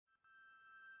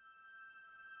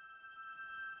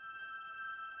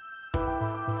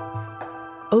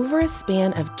Over a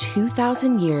span of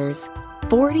 2,000 years,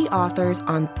 40 authors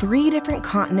on 3 different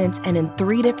continents and in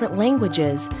 3 different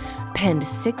languages penned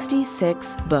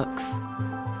 66 books,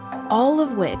 all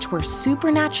of which were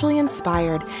supernaturally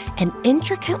inspired and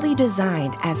intricately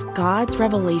designed as God's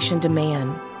revelation to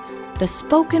man. The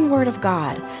spoken word of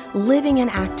God, living and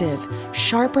active,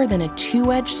 sharper than a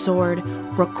 2-edged sword,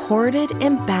 recorded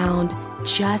and bound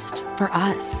just for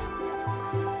us.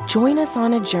 Join us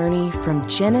on a journey from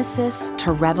Genesis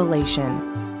to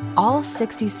Revelation, all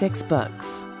 66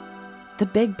 books. The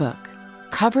Big Book,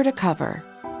 cover to cover.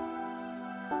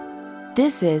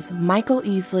 This is Michael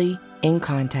Easley in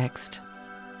Context.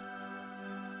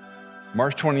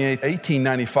 March 28,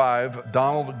 1895,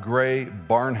 Donald Gray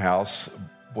Barnhouse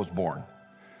was born.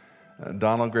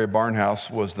 Donald Gray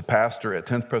Barnhouse was the pastor at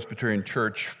 10th Presbyterian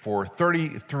Church for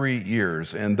 33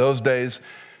 years. In those days,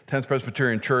 10th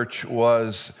Presbyterian Church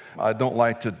was, I don't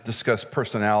like to discuss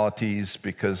personalities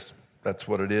because that's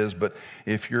what it is, but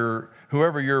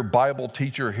whoever your Bible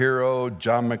teacher hero,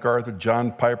 John MacArthur,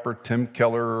 John Piper, Tim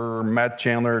Keller, Matt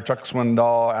Chandler, Chuck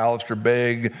Swindoll, Alistair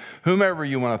Begg, whomever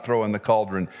you want to throw in the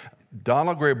cauldron,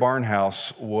 Donald Gray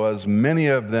Barnhouse was many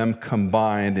of them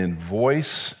combined in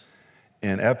voice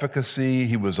and efficacy.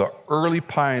 He was an early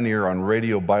pioneer on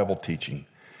radio Bible teaching,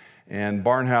 and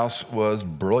Barnhouse was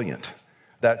brilliant.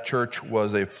 That church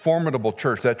was a formidable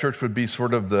church. That church would be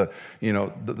sort of the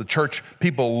church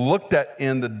people looked at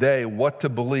in the day, what to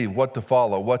believe, what to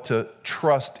follow, what to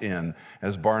trust in,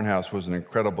 as Barnhouse was an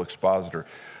incredible expositor.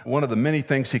 One of the many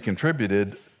things he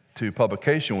contributed to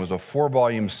publication was a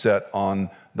 4-volume set on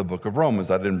the book of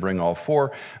Romans. I didn't bring all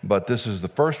 4, but this is the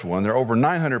first one. There are over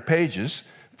 900 pages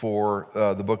for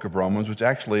the book of Romans, which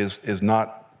actually is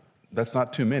not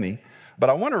too many. But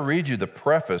I want to read you the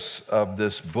preface of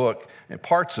this book and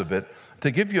parts of it to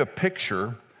give you a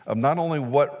picture of not only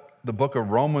what the book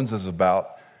of Romans is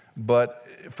about, but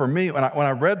for me, when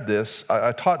I read this,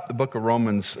 I taught the book of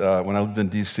Romans when I lived in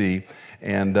D.C.,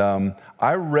 and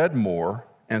I read more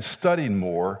and studied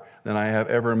more than I have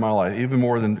ever in my life, even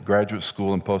more than graduate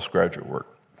school and postgraduate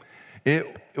work. It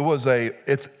was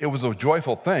a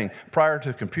joyful thing. Prior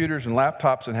to computers and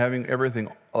laptops and having everything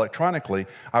electronically,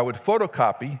 I would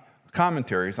photocopy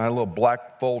commentaries. I had a little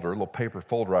black folder, a little paper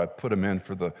folder I'd put them in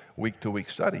for the week-to-week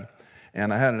study.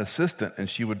 And I had an assistant, and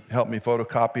she would help me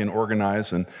photocopy and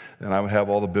organize, and I would have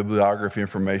all the bibliography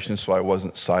information so I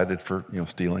wasn't cited for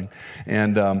stealing.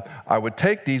 And I would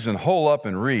take these and hole up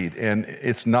and read. And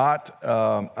it's not,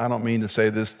 I don't mean to say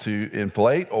this to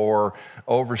inflate or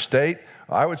overstate,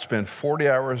 I would spend 40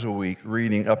 hours a week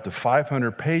reading up to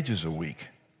 500 pages a week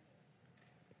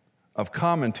of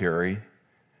commentary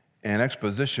and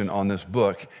exposition on this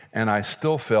book, and I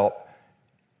still felt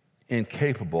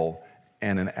incapable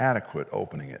and inadequate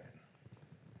opening it.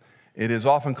 It is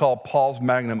often called Paul's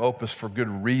magnum opus for good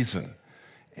reason.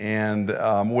 And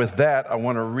with that, I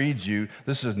want to read you,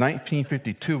 this is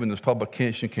 1952 when this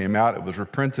publication came out. It was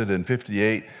reprinted in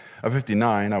 59.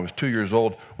 I was 2 years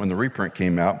old when the reprint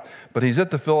came out. But he's at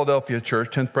the Philadelphia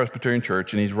Church, 10th Presbyterian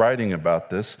Church, and he's writing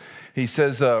about this. He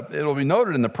says, it'll be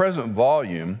noted in the present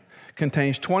volume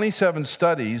contains 27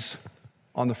 studies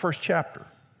on the first chapter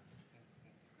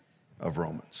of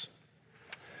Romans.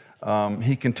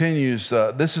 He continues,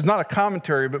 this is not a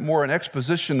commentary, but more an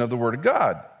exposition of the Word of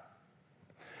God.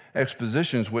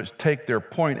 Expositions which take their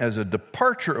point as a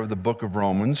departure of the book of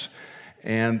Romans,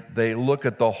 and they look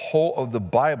at the whole of the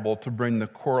Bible to bring the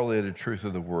correlated truth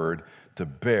of the Word to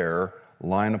bear,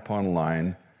 line upon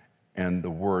line, and the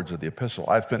words of the epistle.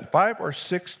 I've spent 5 or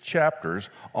 6 chapters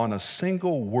on a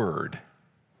single word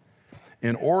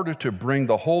in order to bring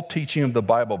the whole teaching of the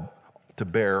Bible to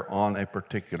bear on a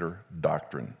particular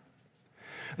doctrine.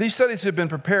 These studies have been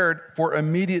prepared for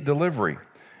immediate delivery,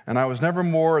 and I was never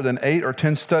more than 8 or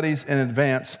 10 studies in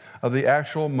advance of the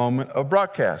actual moment of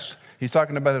broadcast. He's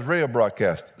talking about his radio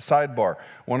broadcast. Sidebar,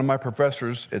 one of my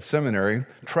professors at seminary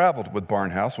traveled with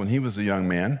Barnhouse when he was a young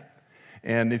man.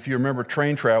 And if you remember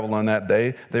train travel on that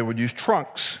day, they would use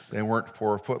trunks. They weren't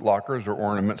for foot lockers or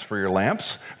ornaments for your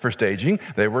lamps for staging.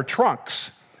 They were trunks.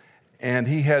 And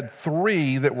he had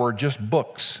 3 that were just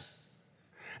books.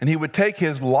 And he would take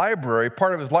his library,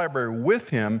 part of his library, with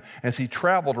him as he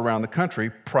traveled around the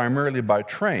country, primarily by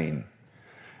train.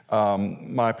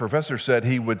 My professor said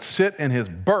he would sit in his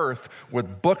berth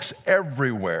with books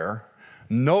everywhere,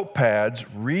 notepads,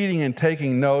 reading and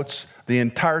taking notes the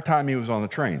entire time he was on the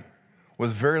train,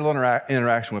 with very little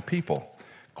interaction with people.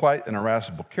 Quite an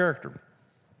irascible character.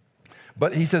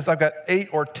 But he says, I've got 8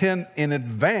 or 10 in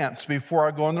advance before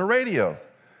I go on the radio.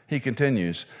 He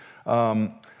continues,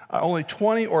 only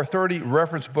 20 or 30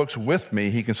 reference books with me.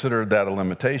 He considered that a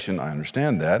limitation. I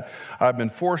understand that. I've been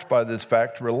forced by this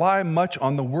fact to rely much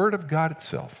on the Word of God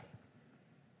itself.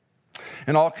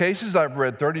 In all cases, I've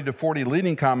read 30 to 40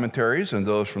 leading commentaries, and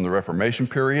those from the Reformation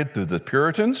period through the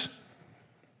Puritans,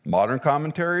 modern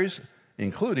commentaries,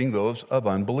 including those of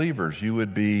unbelievers. You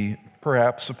would be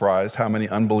perhaps surprised how many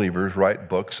unbelievers write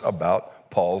books about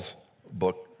Paul's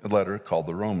letter called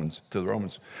to the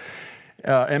Romans.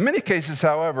 In many cases,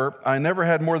 however, I never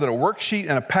had more than a worksheet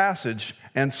and a passage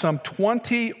and some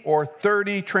 20 or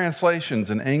 30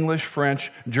 translations in English,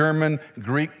 French, German,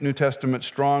 Greek, New Testament,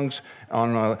 Strong's, on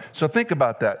and on. So think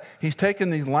about that. He's taken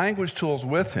these language tools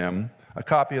with him, a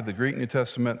copy of the Greek New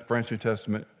Testament, French New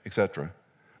Testament, etc.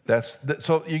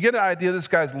 So you get an idea this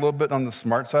guy's a little bit on the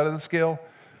smart side of the scale.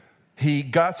 He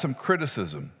got some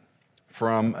criticism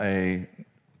from a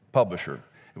publisher.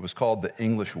 It was called the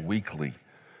English Weekly.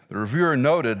 The reviewer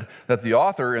noted that the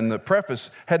author in the preface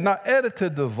had not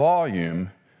edited the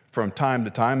volume from time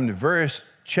to time, and the various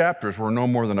chapters were no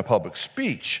more than a public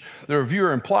speech. The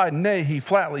reviewer implied, nay, he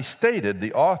flatly stated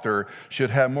the author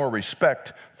should have more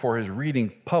respect for his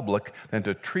reading public than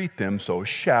to treat them so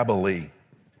shabbily.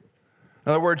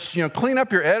 In other words, clean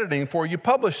up your editing before you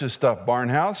publish this stuff,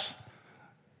 Barnhouse.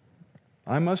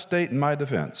 I must state in my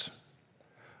defense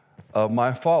of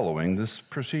my following this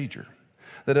procedure,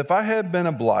 that if I had been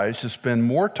obliged to spend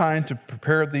more time to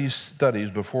prepare these studies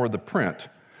before the print,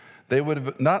 they would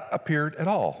have not appeared at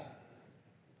all.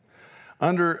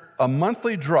 Under a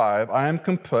monthly drive, I am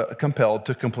compelled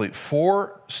to complete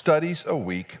 4 studies a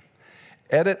week,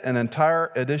 edit an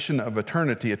entire edition of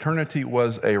Eternity. Eternity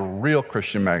was a real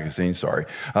Christian magazine,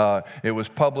 It was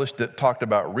published that talked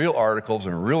about real articles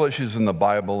and real issues in the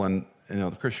Bible, and the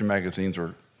Christian magazines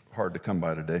are hard to come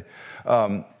by today.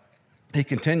 He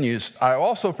continues, I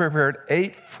also prepared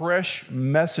 8 fresh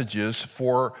messages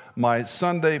for my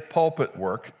Sunday pulpit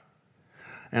work,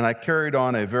 and I carried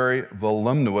on a very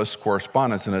voluminous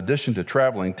correspondence in addition to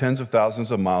traveling tens of thousands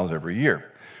of miles every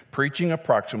year, preaching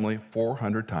approximately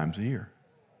 400 times a year.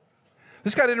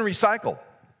 This guy didn't recycle.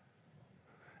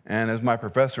 And as my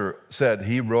professor said,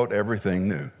 he wrote everything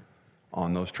new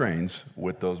on those trains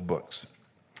with those books.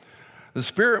 The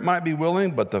spirit might be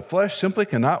willing, but the flesh simply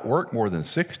cannot work more than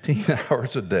 16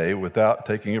 hours a day without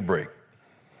taking a break.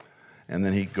 And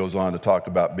then he goes on to talk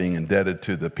about being indebted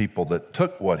to the people that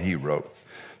took what he wrote.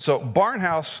 So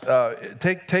Barnhouse,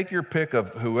 take your pick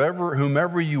of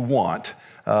whomever you want,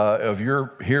 of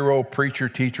your hero, preacher,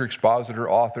 teacher,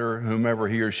 expositor, author, whomever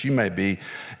he or she may be,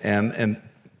 and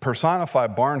personify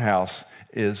Barnhouse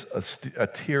is a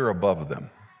tier above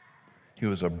them. He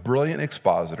was a brilliant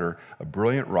expositor, a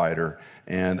brilliant writer,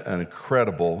 and an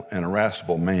incredible and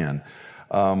irascible man.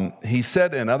 He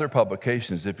said in other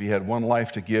publications, if he had one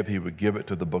life to give, he would give it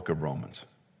to the book of Romans.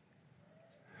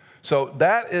 So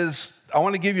I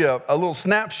want to give you a little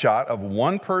snapshot of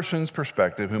one person's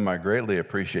perspective, whom I greatly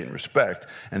appreciate and respect,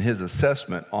 and his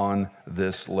assessment on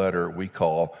this letter we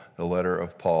call the letter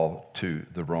of Paul to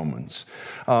the Romans.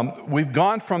 We've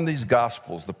gone from these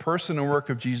Gospels, the person and work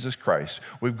of Jesus Christ.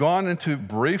 We've gone into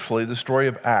briefly the story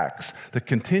of Acts, the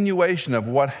continuation of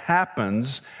what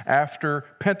happens after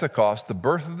Pentecost, the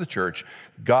birth of the church,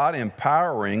 God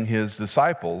empowering his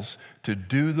disciples to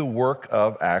do the work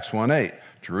of Acts 1:8.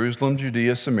 Jerusalem,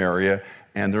 Judea, Samaria,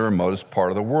 and the remotest part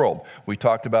of the world. We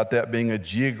talked about that being a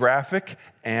geographic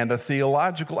and a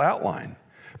theological outline,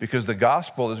 because the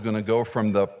gospel is going to go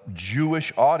from the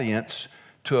Jewish audience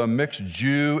to a mixed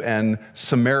Jew and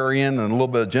Samaritan and a little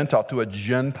bit of Gentile to a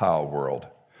Gentile world.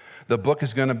 The book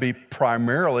is going to be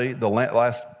primarily, the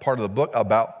last part of the book,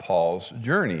 about Paul's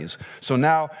journeys. So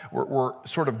now we're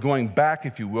sort of going back,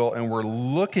 if you will, and we're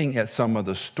looking at some of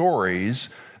the stories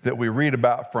that we read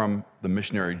about from the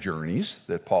missionary journeys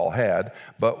that Paul had,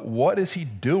 but what is he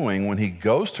doing when he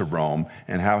goes to Rome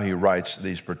and how he writes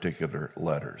these particular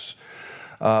letters.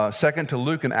 Second to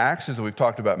Luke and Acts, as we've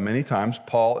talked about many times,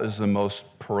 Paul is the most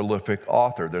prolific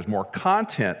author. There's more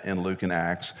content in Luke and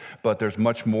Acts, but there's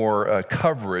much more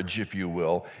coverage, if you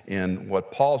will, in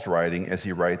what Paul's writing as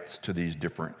he writes to these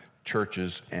different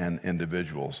churches and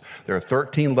individuals. There are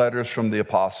 13 letters from the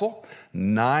apostle.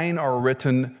 9 are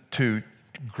written to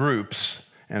groups,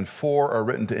 and 4 are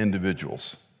written to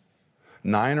individuals.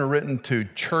 9 are written to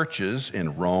churches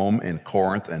in Rome, in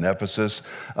Corinth, and Ephesus.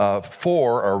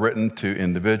 4 are written to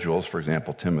individuals, for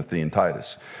example, Timothy and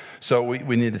Titus. So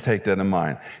we need to take that in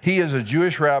mind. He is a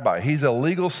Jewish rabbi. He's a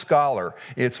legal scholar.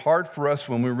 It's hard for us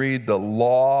when we read the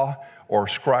law or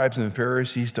scribes and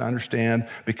Pharisees to understand,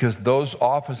 because those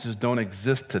offices don't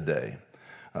exist today.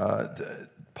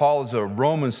 Paul is a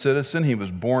Roman citizen. He was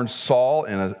born Saul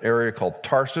in an area called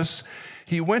Tarsus.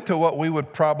 He went to what we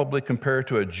would probably compare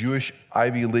to a Jewish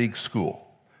Ivy League school.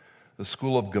 The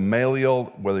school of Gamaliel,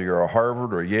 whether you're a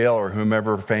Harvard or Yale or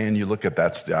whomever fan you look at,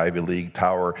 that's the Ivy League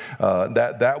tower.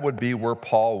 That would be where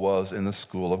Paul was in the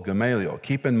school of Gamaliel.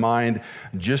 Keep in mind,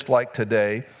 just like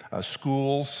today,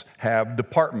 schools have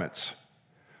departments.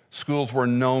 Schools were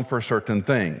known for certain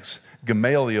things.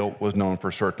 Gamaliel was known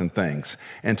for certain things.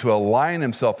 And to align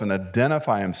himself and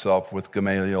identify himself with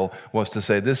Gamaliel was to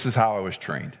say, this is how I was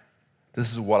trained.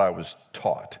 This is what I was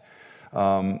taught.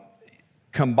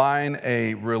 Combine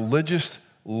a religious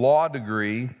law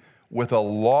degree with a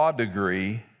law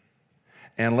degree,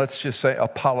 and let's just say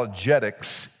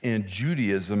apologetics in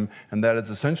Judaism, and that is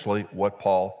essentially what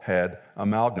Paul had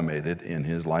amalgamated in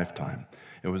his lifetime.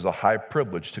 It was a high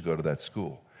privilege to go to that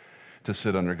school, to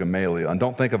sit under Gamaliel. And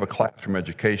don't think of a classroom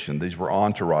education. These were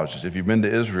entourages. If you've been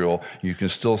to Israel, you can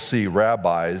still see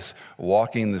rabbis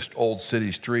walking the old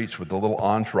city streets with a little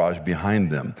entourage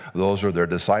behind them. Those are their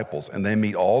disciples. And they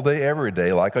meet all day, every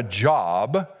day, like a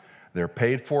job. They're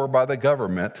paid for by the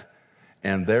government,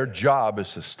 and their job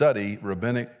is to study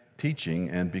rabbinic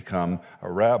teaching and become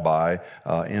a rabbi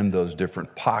in those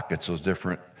different pockets, those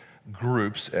different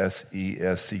groups,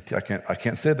 S-E-S-C-T. I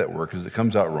can't say that word because it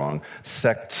comes out wrong.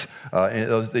 Sects.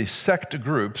 They sect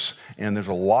groups, and there's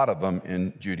a lot of them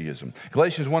in Judaism.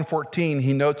 Galatians 1:14,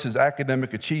 he notes his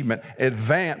academic achievement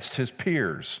advanced his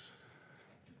peers.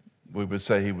 We would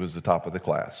say he was the top of the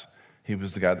class. He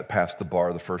was the guy that passed the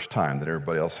bar the first time that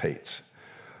everybody else hates.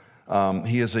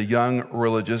 He is a young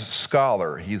religious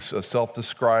scholar. He's a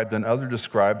self-described and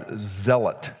other-described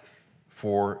zealot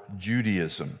for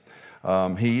Judaism.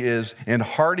 He is in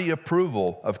hearty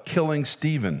approval of killing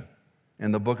Stephen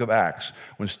in the book of Acts,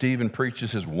 when Stephen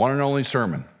preaches his one and only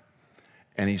sermon,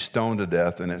 and he's stoned to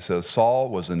death, and it says Saul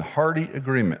was in hearty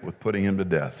agreement with putting him to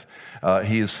death.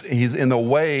 He's in the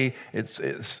way, it's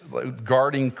like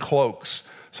guarding cloaks.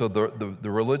 So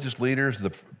the religious leaders,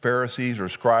 the Pharisees or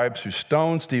scribes who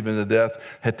stoned Stephen to death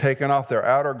had taken off their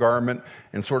outer garment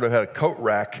and sort of had a coat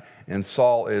rack, and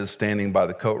Saul is standing by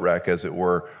the coat rack, as it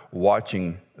were,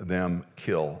 watching them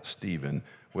kill Stephen,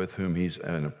 with whom he's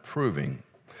approving.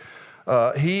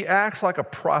 He acts like a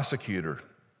prosecutor.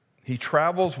 He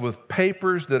travels with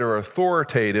papers that are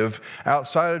authoritative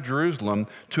outside of Jerusalem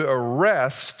to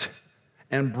arrest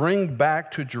and bring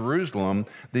back to Jerusalem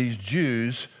these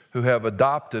Jews who have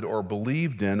adopted or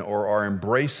believed in or are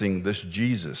embracing this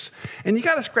Jesus. And you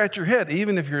got to scratch your head,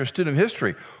 even if you're a student of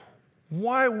history.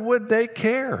 Why would they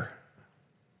care?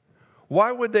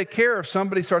 Why would they care if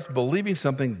somebody starts believing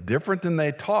something different than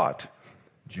they taught?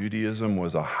 Judaism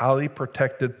was a highly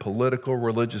protected political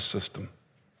religious system.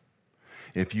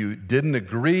 If you didn't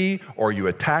agree or you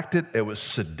attacked it, it was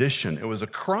sedition. It was a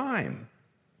crime.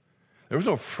 There was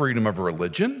no freedom of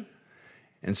religion.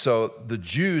 And so the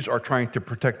Jews are trying to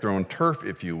protect their own turf,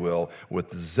 if you will,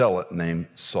 with the zealot named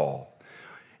Saul.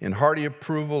 In hearty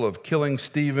approval of killing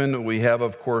Stephen, we have,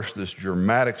 of course, this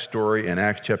dramatic story in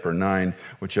Acts chapter 9,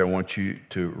 which I want you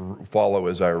to follow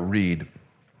as I read.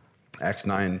 Acts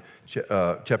 9,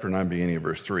 chapter 9, beginning of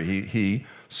verse 3.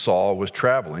 Saul, was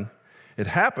traveling. It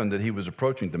happened that he was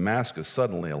approaching Damascus.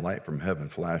 Suddenly a light from heaven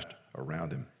flashed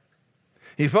around him.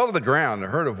 He fell to the ground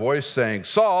and heard a voice saying,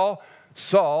 Saul,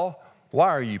 Saul, why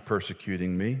are you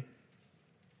persecuting me?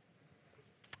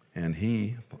 And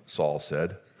Saul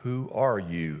said, who are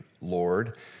you,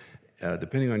 Lord?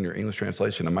 Depending on your English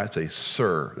translation, I might say,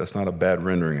 sir. That's not a bad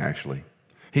rendering, actually.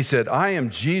 He said, I am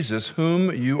Jesus,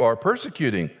 whom you are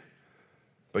persecuting.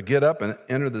 But get up and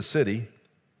enter the city,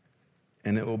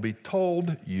 and it will be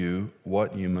told you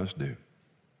what you must do.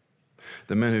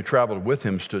 The men who traveled with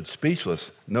him stood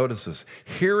speechless. Notice this,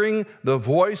 hearing the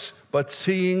voice, but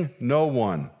seeing no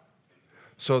one.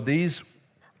 So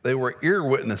they were ear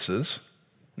witnesses,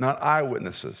 not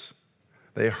eyewitnesses.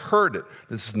 They heard it.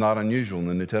 This is not unusual in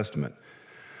the New Testament.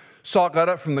 Saul got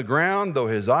up from the ground. Though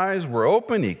his eyes were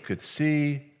open, he could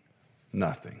see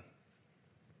nothing.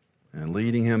 And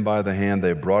leading him by the hand,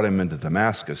 they brought him into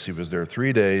Damascus. He was there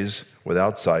 3 days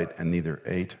without sight and neither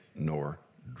ate nor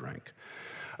drank.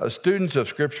 Students of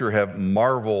Scripture have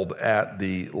marveled at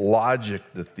the logic,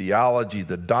 the theology,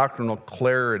 the doctrinal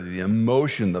clarity, the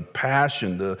emotion, the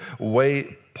passion, the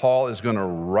way Paul is going to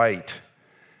write.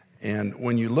 And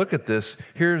when you look at this,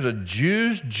 here's a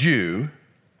Jew's Jew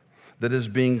that is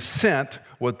being sent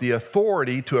with the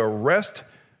authority to arrest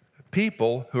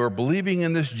people who are believing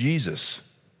in this Jesus.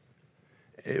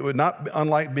 It would not be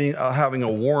unlike having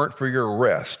a warrant for your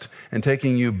arrest and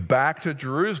taking you back to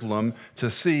Jerusalem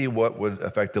to see what would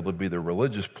effectively be the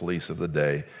religious police of the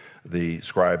day, the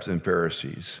scribes and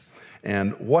Pharisees.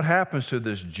 And what happens to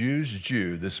this Jew's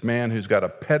Jew, this man who's got a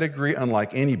pedigree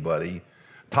unlike anybody,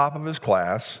 top of his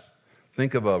class.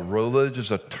 Think of a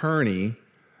religious attorney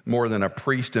more than a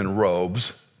priest in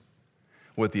robes,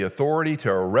 with the authority to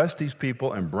arrest these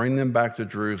people and bring them back to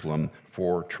Jerusalem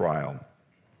for trial.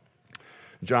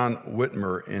 John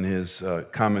Whitmer, in his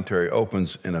commentary,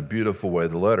 opens in a beautiful way.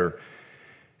 The letter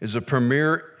is a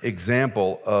premier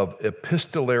example of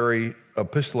epistolary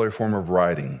form of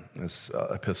writing. It's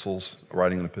epistles,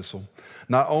 writing an epistle,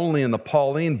 not only in the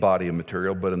Pauline body of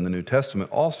material, but in the New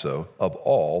Testament also of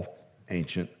all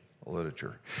ancient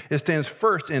literature. It stands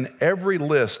first in every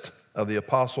list of the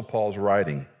Apostle Paul's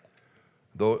writing,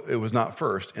 though it was not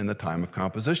first in the time of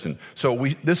composition. So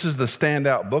this is the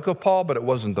standout book of Paul, but it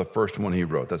wasn't the first one he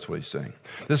wrote. That's what he's saying.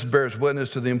 This bears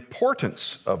witness to the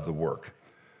importance of the work,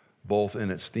 both in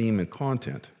its theme and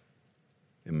content.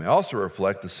 It may also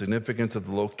reflect the significance of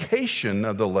the location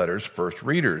of the letter's first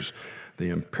readers, the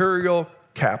imperial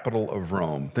capital of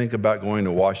Rome. Think about going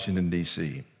to Washington,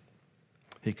 D.C.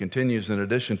 He continues, in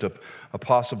addition to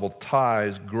possible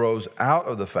ties, grows out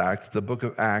of the fact that the book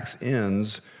of Acts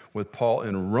ends with Paul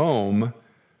in Rome,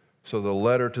 so the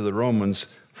letter to the Romans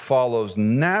follows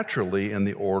naturally in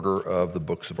the order of the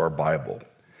books of our Bible.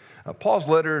 Paul's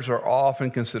letters are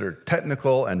often considered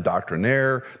technical and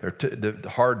doctrinaire. They're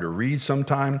hard to read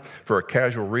sometimes for a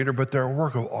casual reader, but they're a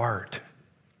work of art.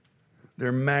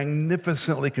 They're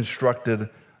magnificently constructed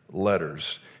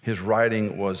letters. His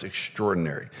writing was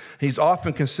extraordinary. He's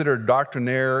often considered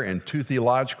doctrinaire and too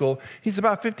theological. He's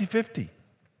about 50-50.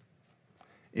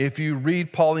 If you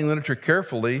read Pauline literature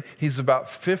carefully, he's about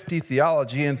 50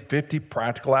 theology and 50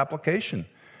 practical application.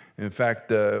 In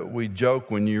fact, we joke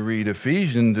when you read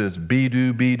Ephesians, it's be,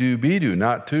 do,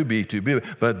 not to be,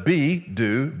 but be,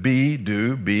 do, be,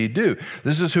 do.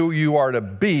 This is who you are to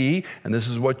be, and this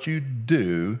is what you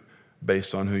do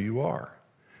based on who you are.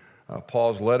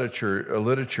 Paul's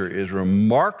literature is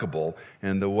remarkable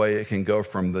in the way it can go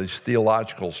from this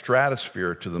theological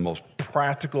stratosphere to the most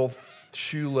practical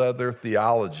shoe leather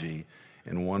theology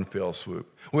in one fell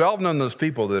swoop. We all know those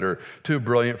people that are too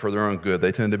brilliant for their own good.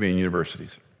 They tend to be in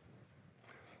universities.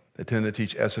 They tend to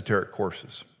teach esoteric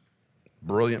courses.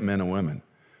 Brilliant men and women.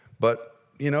 But,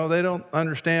 they don't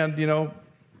understand,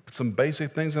 some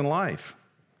basic things in life.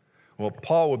 Well,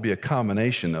 Paul would be a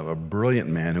combination of a brilliant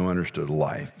man who understood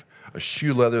life, a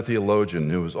shoe leather theologian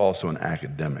who was also an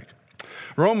academic.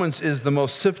 Romans is the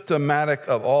most systematic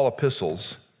of all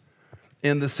epistles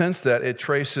in the sense that it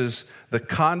traces the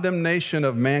condemnation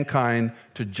of mankind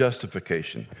to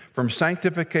justification, from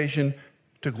sanctification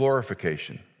to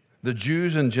glorification, the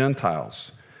Jews and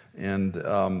Gentiles. And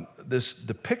this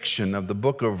depiction of the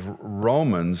book of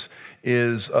Romans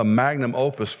is a magnum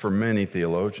opus for many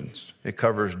theologians. It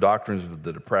covers doctrines of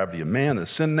the depravity of man, the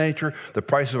sin nature, the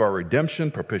price of our redemption,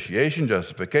 propitiation,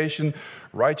 justification,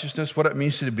 righteousness, what it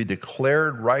means to be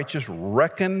declared righteous,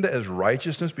 reckoned as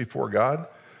righteousness before God.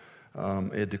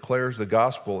 It declares the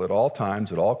gospel at all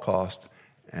times, at all costs,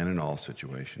 and in all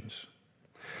situations.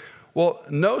 Well,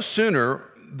 no sooner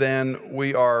than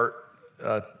we are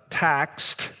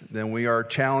taxed, than we are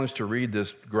challenged to read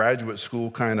this graduate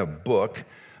school kind of book,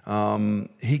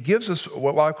 he gives us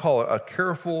what I call a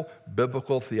careful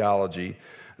biblical theology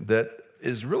that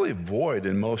is really void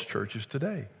in most churches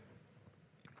today.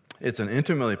 It's an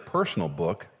intimately personal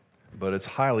book, but it's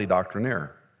highly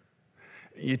doctrinaire.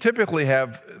 You typically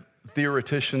have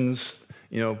theoreticians,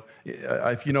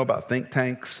 if you know about think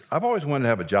tanks. I've always wanted to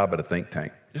have a job at a think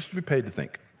tank, just to be paid to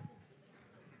think.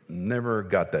 Never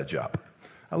got that job.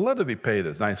 I'd love to be paid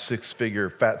a nice six-figure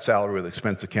fat salary with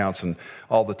expense accounts and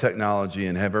all the technology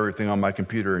and have everything on my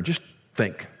computer and just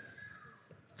think.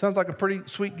 Sounds like a pretty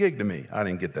sweet gig to me. I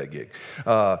didn't get that gig.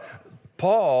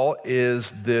 Paul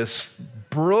is this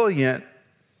brilliant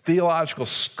theological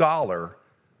scholar,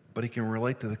 but he can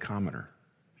relate to the commoner.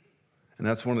 And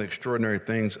that's one of the extraordinary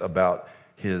things about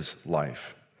his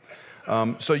life.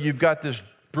 So you've got this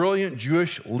brilliant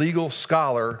Jewish legal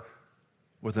scholar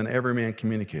with an everyman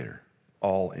communicator,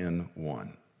 all in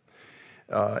one.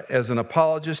 As an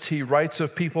apologist, he writes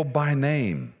of people by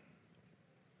name.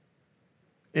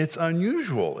 It's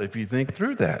unusual if you think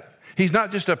through that. He's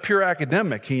not just a pure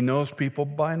academic, he knows people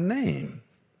by name.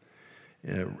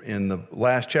 In the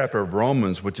last chapter of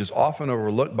Romans, which is often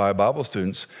overlooked by Bible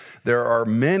students, there are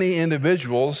many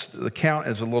individuals. The count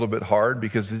is a little bit hard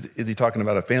because is he talking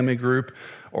about a family group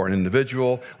or an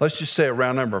individual? Let's just say a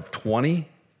round number of 20.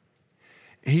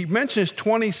 He mentions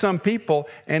 20-some people,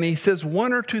 and he says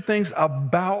one or two things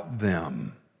about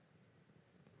them.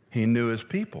 He knew his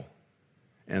people,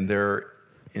 and they're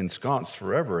ensconced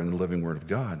forever in the living Word of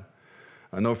God.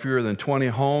 No fewer than 20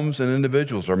 homes and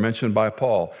individuals are mentioned by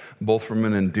Paul, both from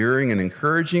an endearing and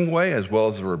encouraging way as well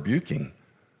as a rebuking.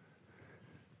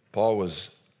 Paul is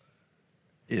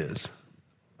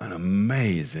an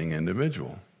amazing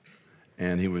individual,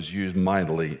 and he was used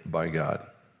mightily by God.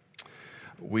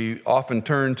 We often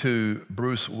turn to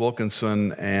Bruce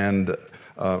Wilkinson and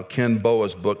Ken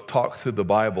Boa's book, Talk Through the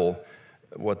Bible.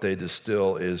 What they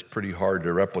distill is pretty hard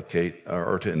to replicate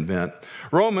or to invent.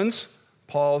 Romans,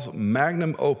 Paul's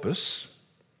magnum opus,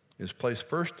 is placed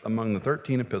first among the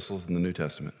 13 epistles in the New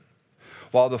Testament.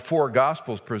 While the 4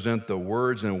 Gospels present the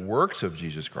words and works of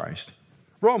Jesus Christ,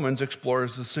 Romans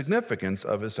explores the significance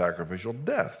of his sacrificial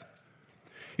death.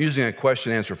 Using a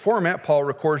question-answer format, Paul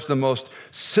records the most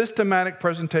systematic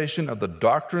presentation of the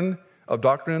doctrine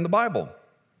in the Bible.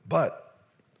 But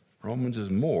Romans is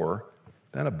more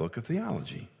than a book of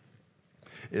theology.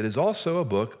 It is also a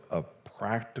book of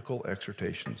practical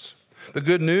exhortations. The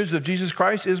good news of Jesus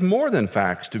Christ is more than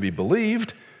facts to be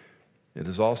believed. It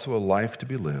is also a life to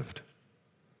be lived,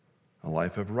 a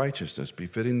life of righteousness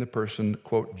befitting the person,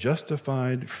 quote,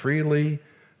 justified freely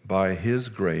by his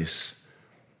grace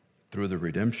through the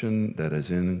redemption that is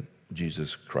in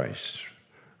Jesus Christ.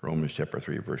 Romans chapter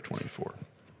 3, verse 24.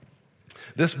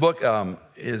 This book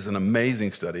is an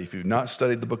amazing study. If you've not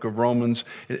studied the book of Romans,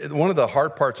 one of the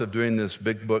hard parts of doing this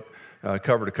big book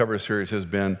cover-to-cover series has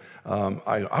been,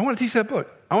 I want to teach that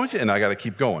book. And I got to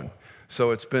keep going.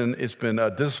 So it's been a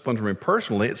discipline for me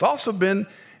personally. It's also been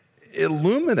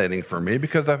illuminating for me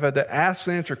because I've had to ask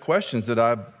and answer questions that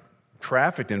I've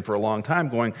trafficked in for a long time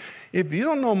going, if you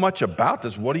don't know much about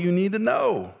this, what do you need to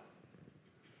know?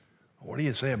 What do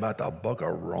you say about the book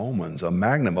of Romans, a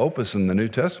magnum opus in the New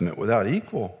Testament without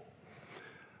equal?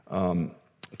 2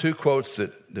 quotes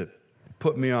that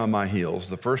put me on my heels.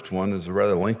 The first one is a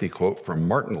rather lengthy quote from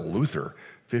Martin Luther,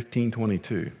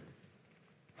 1522.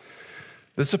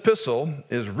 This epistle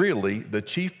is really the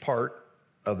chief part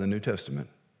of the New Testament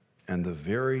and the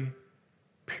very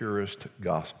purest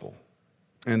gospel.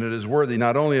 And it is worthy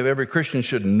not only of every Christian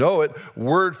should know it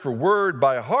word for word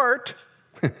by heart,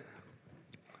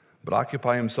 but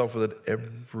occupy himself with it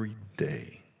every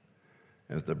day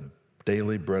as the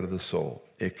daily bread of the soul.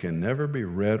 It can never be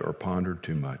read or pondered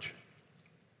too much.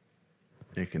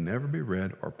 It can never be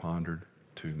read or pondered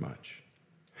too much.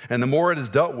 And the more it is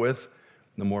dealt with,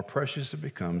 the more precious it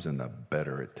becomes and the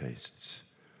better it tastes.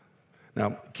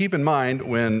 Now, keep in mind,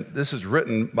 when this is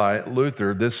written by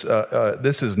Luther, this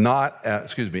is not,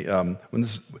 Martin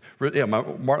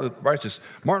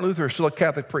Luther is still a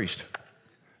Catholic priest.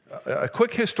 A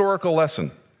quick historical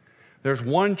lesson. There's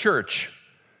one church,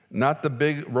 not the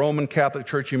big Roman Catholic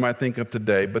church you might think of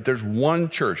today, but there's one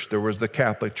church. There was the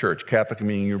Catholic Church, Catholic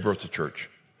meaning universal church.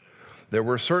 There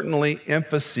were certainly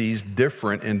emphases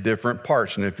different in different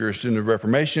parts, and if you're a student of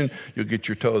Reformation, you'll get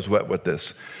your toes wet with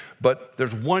this. But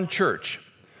there's one church.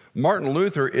 Martin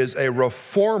Luther is a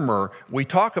reformer. We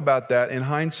talk about that in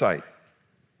hindsight.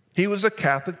 He was a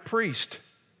Catholic priest.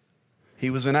 He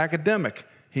was an academic.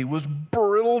 He was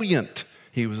brilliant.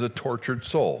 He was a tortured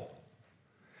soul.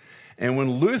 And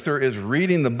when Luther is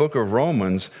reading the book of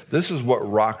Romans, this is what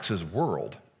rocks his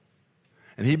world.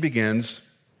 And he begins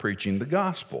preaching the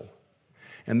gospel.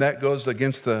 And that goes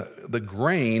against the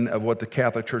grain of what the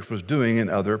Catholic Church was doing in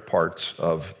other parts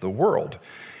of the world.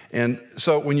 And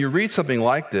so when you read something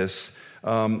like this,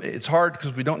 it's hard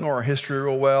because we don't know our history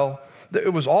real well.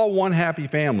 It was all one happy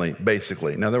family,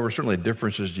 basically. Now, there were certainly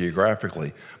differences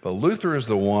geographically, but Luther is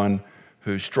the one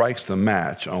who strikes the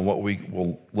match on what we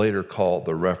will later call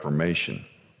the Reformation.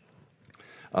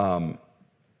 Now,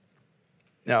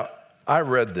 I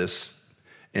read this,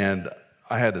 and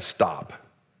I had to stop.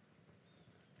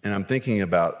 And I'm thinking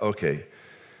about, okay,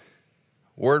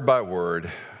 word by word,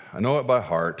 I know it by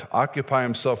heart, occupy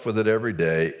himself with it every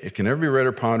day. It can never be read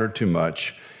or pondered too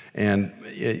much. And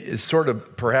it's sort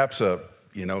of perhaps a,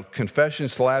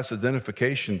 confession/last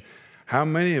identification. How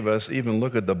many of us even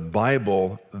look at the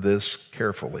Bible this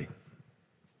carefully?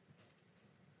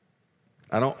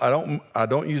 I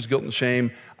don't use guilt and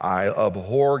shame. I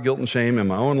abhor guilt and shame in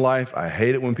my own life. I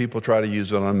hate it when people try to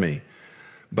use it on me.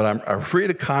 But I read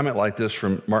a comment like this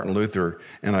from Martin Luther,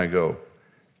 and I go,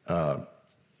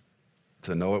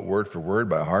 to know it word for word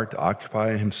by heart, to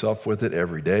occupy himself with it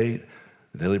every day,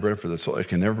 the daily bread for the soul. It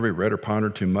can never be read or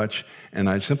pondered too much. And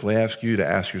I simply ask you to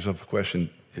ask yourself the question,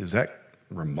 is that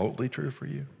remotely true for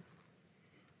you?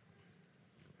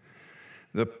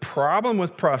 The problem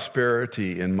with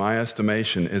prosperity, in my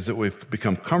estimation, is that we've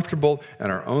become comfortable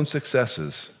in our own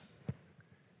successes,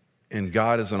 and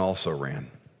God is an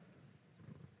also-ran.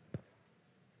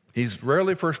 He's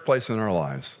rarely first place in our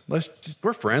lives.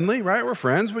 We're friendly, right? We're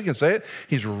friends. We can say it.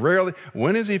 He's rarely.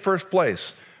 When is he first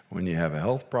place? When you have a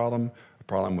health problem, a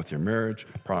problem with your marriage,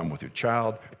 problem with your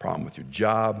child, problem with your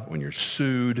job, when you're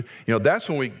sued. That's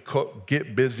when we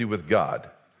get busy with God.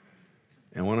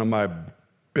 And one of my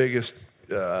biggest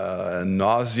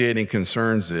nauseating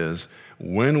concerns is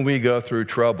when we go through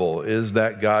trouble, is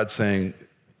that God saying,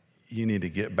 you need to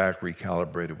get back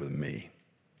recalibrated with me?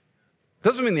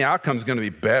 Doesn't mean the outcome is going to be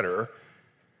better.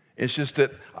 It's just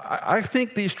that I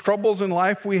think these troubles in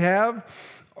life we have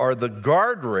are the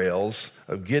guardrails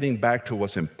of getting back to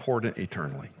what's important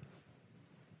eternally.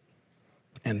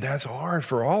 And that's hard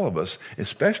for all of us,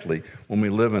 especially when we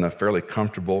live in a fairly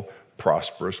comfortable,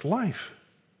 prosperous life.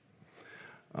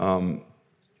 When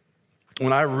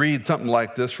I read something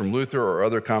like this from Luther or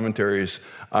other commentaries,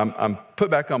 I'm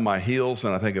put back on my heels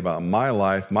and I think about my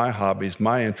life, my hobbies,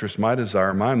 my interests, my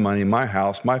desire, my money, my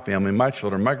house, my family, my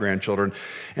children, my grandchildren,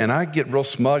 and I get real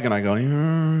smug and I go,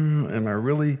 am I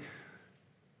really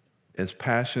as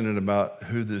passionate about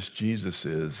who this Jesus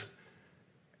is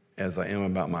as I am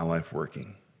about my life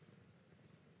working?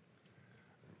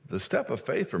 The step of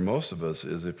faith for most of us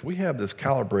is if we have this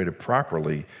calibrated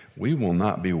properly, we will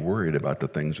not be worried about the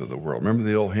things of the world. Remember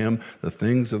the old hymn, the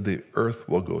things of the earth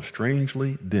will go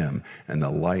strangely dim in the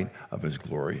light of his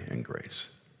glory and grace.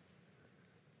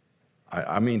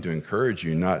 I mean to encourage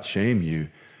you, not shame you.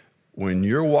 When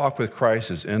your walk with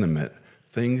Christ is intimate,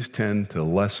 things tend to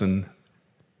lessen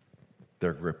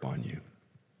their grip on you.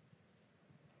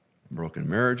 Broken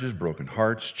marriages, broken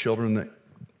hearts, children that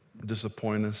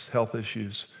disappoint us, health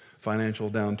issues, financial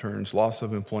downturns, loss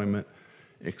of employment,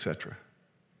 etc.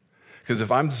 Because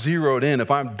if I'm zeroed in,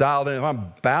 if I'm dialed in, if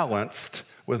I'm balanced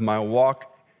with my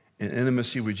walk in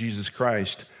intimacy with Jesus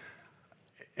Christ,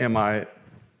 am I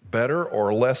better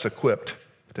or less equipped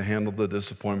to handle the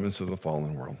disappointments of a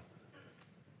fallen world?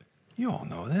 You all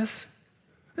know this.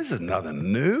 This is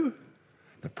nothing new.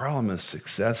 The problem is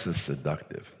success is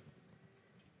seductive.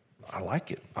 I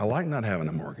like it. I like not having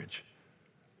a mortgage.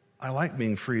 I like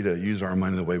being free to use our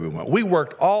money the way we want. We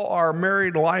worked all our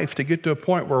married life to get to a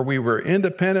point where we were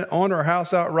independent, owned our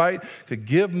house outright, could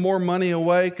give more money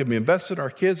away, could be invested in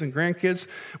our kids and grandkids.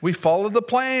 We followed the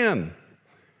plan.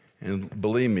 And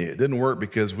believe me, it didn't work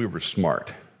because we were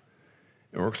smart.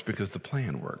 It works because the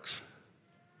plan works.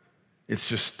 It's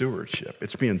just stewardship.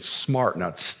 It's being smart,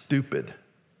 not stupid.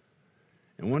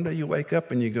 And one day you wake up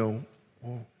and you go,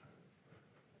 well,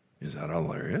 is that all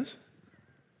there is?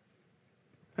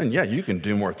 And yeah, you can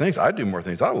do more things. I do more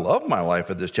things. I love my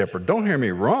life at this chapter. Don't hear me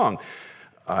wrong.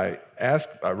 I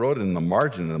wrote in the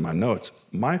margin of my notes,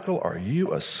 Michael, are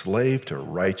you a slave to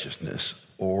righteousness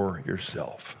or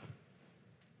yourself?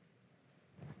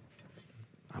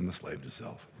 I'm a slave to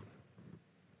self.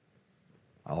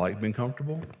 I like being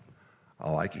comfortable. I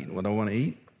like eating what I want to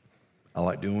eat. I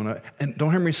like doing what and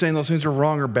don't hear me saying those things are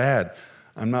wrong or bad.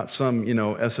 I'm not some,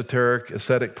 esoteric,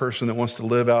 ascetic person that wants to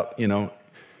live out,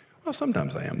 well,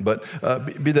 sometimes I am, but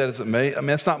be that as it may,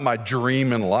 it's not my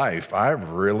dream in life. I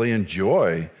really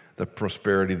enjoy the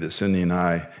prosperity that Cindy and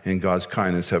I, in God's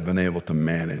kindness, have been able to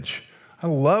manage. I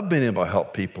love being able to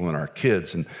help people and our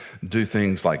kids and do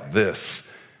things like this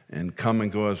and come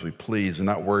and go as we please and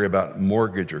not worry about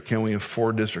mortgage or can we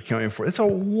afford this or can we afford it. It's a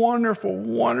wonderful,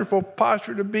 wonderful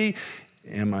posture to be.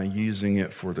 Am I using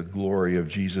it for the glory of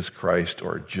Jesus Christ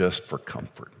or just for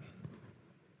comfort?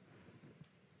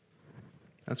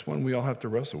 That's one we all have to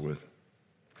wrestle with.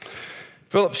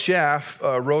 Philip Schaff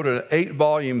wrote an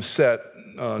 8-volume set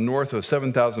north of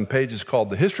 7,000 pages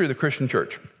called The History of the Christian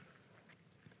Church.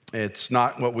 It's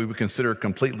not what we would consider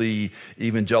completely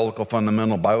evangelical,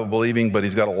 fundamental, Bible-believing, but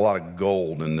he's got a lot of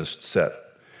gold in this set.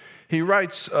 He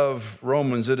writes of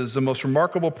Romans, it is the most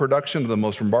remarkable production of the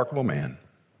most remarkable man.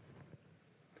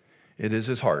 It is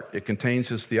his heart. It contains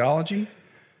his theology,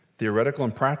 theoretical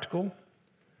and practical,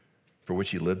 for which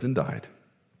he lived and died.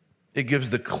 It gives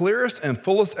the clearest and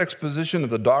fullest exposition of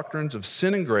the doctrines of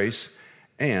sin and grace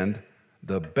and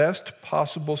the best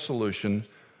possible solution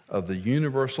of the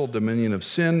universal dominion of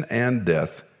sin and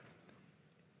death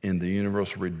in the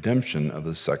universal redemption of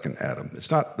the second Adam. It's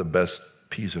not the best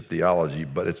piece of theology,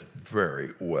 but it's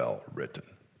very well written.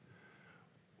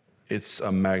 It's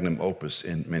a magnum opus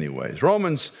in many ways.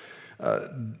 Romans,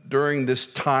 during this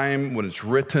time when it's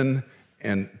written,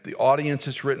 and the audience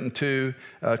it's written to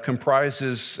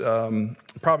comprises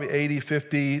probably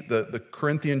 80-50. The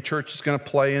Corinthian church is going to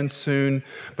play in soon.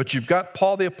 But you've got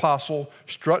Paul the Apostle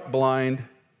struck blind.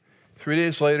 3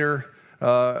 days later,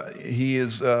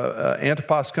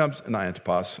 Antipas comes, not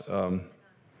Antipas,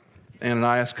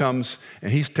 Ananias comes,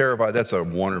 and he's terrified. That's a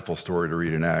wonderful story to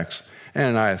read in Acts.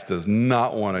 Ananias does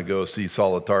not want to go see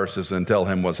Saul of Tarsus and tell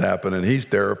him what's happening. He's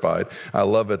terrified. I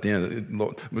love at the end,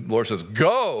 the Lord says,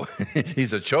 go.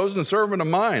 He's a chosen servant of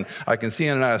mine. I can see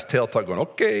Ananias' tail tuck going,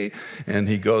 okay. And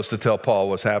he goes to tell Paul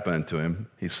what's happening to him.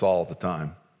 He's Saul at the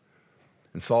time.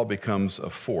 And Saul becomes a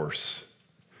force.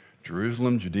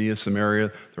 Jerusalem, Judea,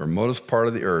 Samaria, the remotest part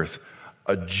of the earth.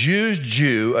 A Jew's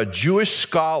Jew, a Jewish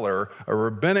scholar, a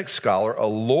rabbinic scholar, a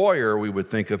lawyer, we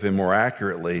would think of him more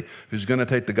accurately, who's going to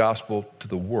take the gospel to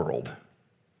the world.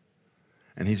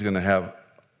 And he's going to have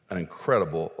an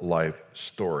incredible life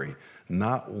story,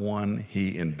 not one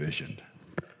he envisioned.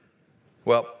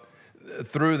 Well,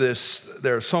 through this,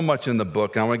 there's so much in the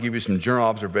book, and I want to give you some general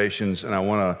observations, and I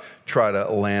want to try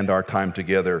to land our time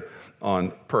together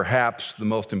on perhaps the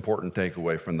most important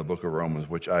takeaway from the book of Romans,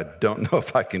 which I don't know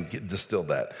if I can distill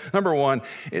that. Number one,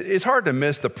 it's hard to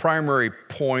miss the primary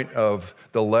point of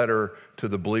the letter to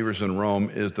the believers in Rome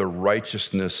is the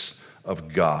righteousness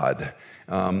of God.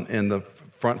 In the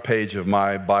front page of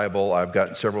my Bible, I've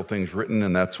got several things written,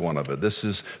 and that's one of it. This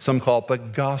is, some call it the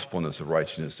gospelness of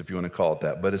righteousness, if you want to call it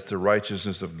that, but it's the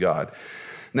righteousness of God.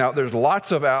 Now, there's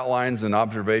lots of outlines and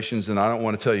observations, and I don't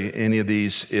want to tell you any of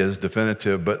these is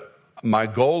definitive, but my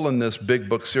goal in this big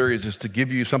book series is to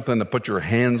give you something to put your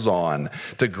hands on,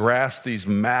 to grasp these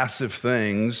massive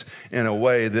things in a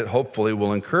way that hopefully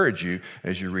will encourage you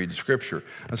as you read the scripture.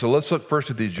 And so let's look first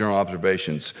at these general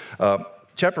observations.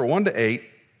 Chapter 1 to 8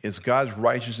 is God's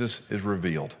righteousness is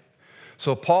revealed.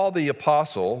 So Paul the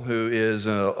apostle, who is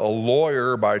a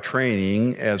lawyer by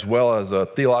training as well as a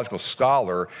theological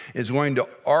scholar, is going to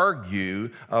argue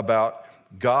about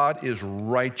God is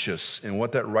righteous and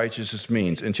what that righteousness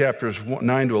means. In chapters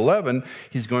 9 to 11,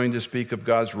 he's going to speak of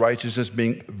God's righteousness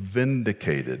being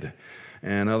vindicated.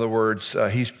 In other words,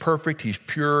 he's perfect, he's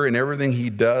pure in everything he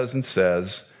does and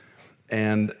says.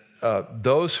 And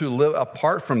those who live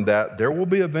apart from that, there will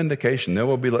be a vindication. There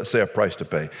will be, let's say, a price to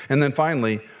pay. And then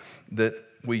finally, that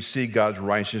we see God's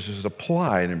righteousness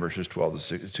applied in verses 12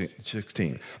 to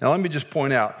 16. Now, let me just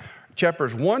point out,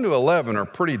 chapters 1 to 11 are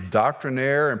pretty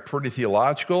doctrinaire and pretty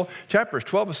theological. Chapters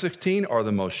 12 to 16 are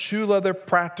the most shoe leather,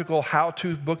 practical,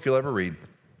 how-to book you'll ever read.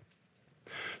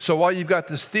 So while you've got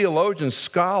this theologian,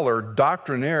 scholar,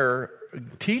 doctrinaire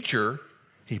teacher,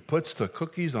 he puts the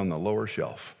cookies on the lower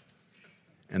shelf.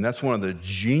 And that's one of the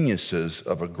geniuses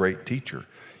of a great teacher.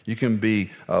 You can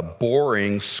be a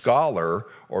boring scholar,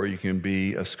 or you can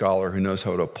be a scholar who knows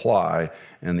how to apply,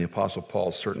 and the Apostle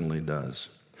Paul certainly does.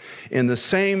 In the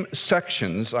same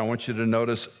sections, I want you to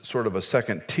notice sort of a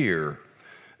second tier,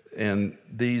 and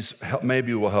these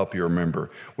maybe will help you remember.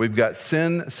 We've got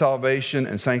sin, salvation,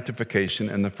 and sanctification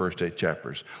in the first 8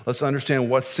 chapters. Let's understand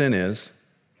what sin is.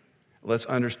 Let's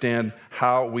understand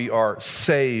how we are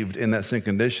saved in that sin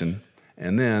condition,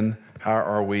 and then how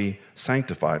are we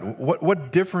sanctified?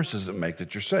 What difference does it make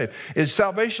that you're saved? Is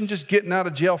salvation just getting out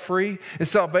of jail free?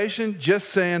 Is salvation just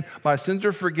saying, my sins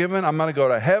are forgiven, I'm going to go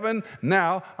to heaven,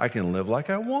 now I can live like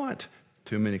I want?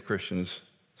 Too many Christians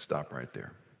stop right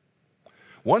there.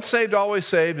 Once saved, always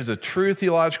saved is a true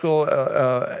theological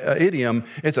idiom.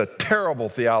 It's a terrible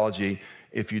theology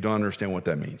if you don't understand what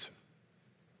that means.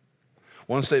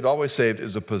 Once saved, always saved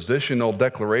is a positional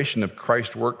declaration of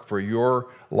Christ's work for your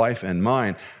life and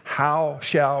mine. How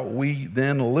shall we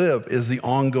then live is the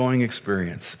ongoing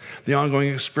experience, the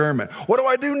ongoing experiment. What do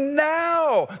I do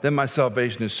now that my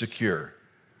salvation is secure?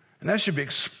 And that should be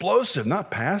explosive,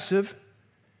 not passive.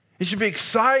 It should be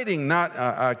exciting, not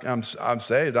I'm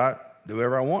saved, I do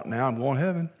whatever I want now, I'm going to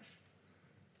heaven.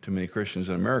 Too many Christians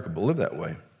in America live that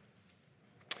way.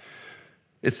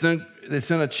 It's in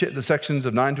the sections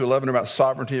of 9 to 11 about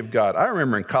sovereignty of God. I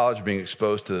remember in college being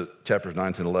exposed to chapters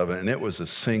 9 to 11, and it was a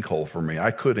sinkhole for me.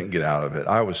 I couldn't get out of it.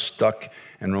 I was stuck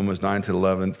in Romans 9 to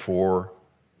 11 for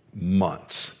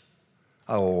months.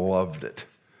 I loved it.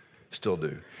 Still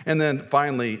do. And then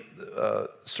finally,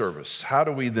 service. How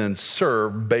do we then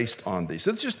serve based on these?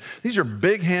 These are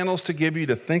big handles to give you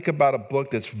to think about a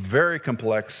book that's very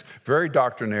complex, very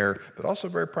doctrinaire, but also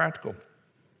very practical.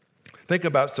 Think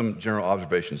about some general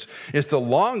observations. It's the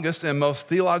longest and most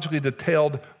theologically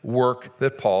detailed work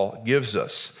that Paul gives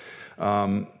us.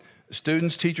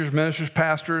 Students, teachers, ministers,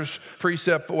 pastors,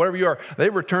 precept, whatever you are, they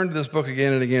return to this book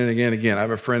again and again and again and again. I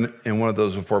have a friend in one of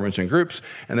those aforementioned groups,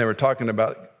 and they were talking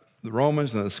about the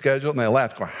Romans and the schedule, and they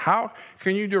laughed, going, how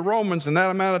can you do Romans in that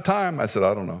amount of time? I said,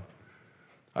 I don't know.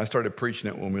 I started preaching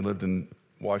it when we lived in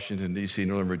Washington, D.C.,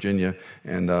 Northern Virginia,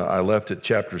 and I left at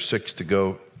chapter 6 to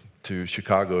go to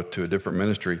Chicago to a different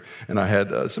ministry, and I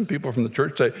had some people from the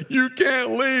church say, you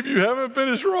can't leave, you haven't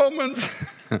finished Romans.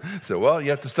 So, well,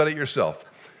 you have to study it yourself.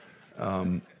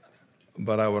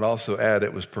 But I would also add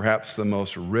it was perhaps the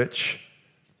most rich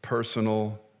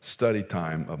personal study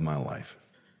time of my life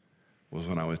was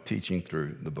when I was teaching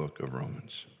through the book of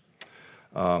Romans.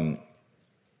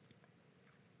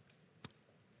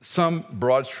 Some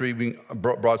broad sweeping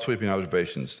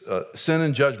observations. Sin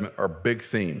and judgment are big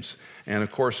themes. And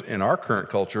of course, in our current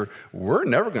culture, we're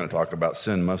never going to talk about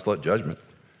sin, must let judgment.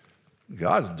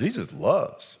 Jesus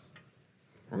loves.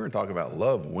 We're going to talk about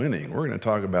love winning. We're going to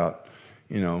talk about,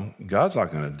 God's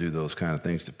not going to do those kind of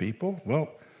things to people. Well,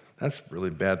 that's really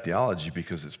bad theology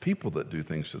because it's people that do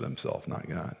things to themselves, not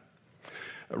God.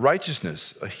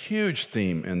 Righteousness, a huge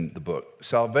theme in the book.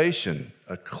 Salvation,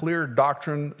 a clear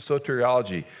doctrine,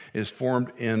 soteriology is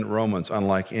formed in Romans,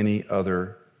 unlike any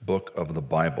other book of the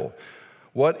Bible.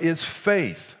 What is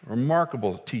faith?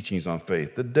 Remarkable teachings on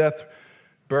faith. The death,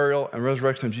 burial, and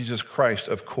resurrection of Jesus Christ,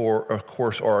 of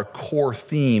course, are a core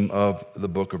theme of the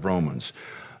book of Romans.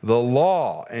 The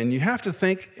law, and you have to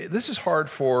think, this is hard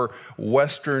for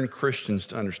Western Christians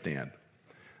to understand.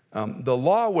 The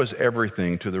law was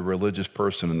everything to the religious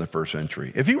person in the first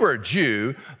century. If you were a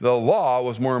Jew, the law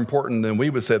was more important than we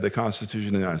would say the Constitution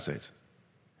of the United States.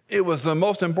 It was the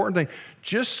most important thing.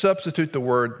 Just substitute the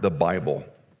word the Bible.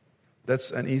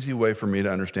 That's an easy way for me to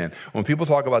understand. When people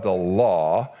talk about the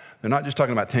law, they're not just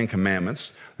talking about 10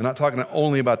 Commandments. They're not talking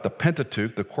only about the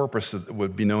Pentateuch, the corpus that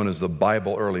would be known as the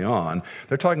Bible early on.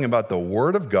 They're talking about the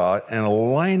Word of God and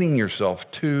aligning yourself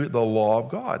to the law of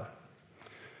God.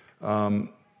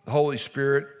 The Holy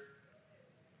Spirit,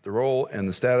 the role and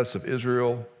the status of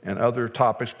Israel, and other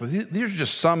topics. But these are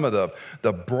just some of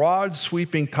the broad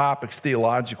sweeping topics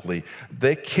theologically.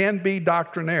 They can be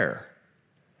doctrinaire.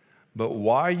 But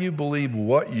why you believe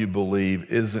what you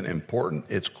believe isn't important.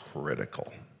 It's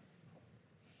critical.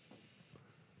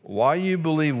 Why you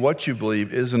believe what you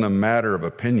believe isn't a matter of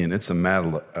opinion. It's a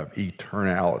matter of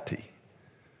eternality.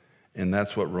 And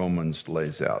that's what Romans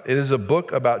lays out. It is a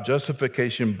book about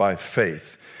justification by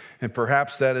faith. And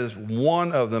perhaps that is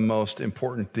one of the most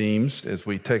important themes as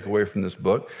we take away from this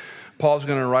book. Paul's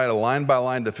going to write a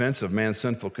line-by-line defense of man's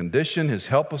sinful condition, his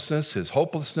helplessness, his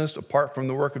hopelessness apart from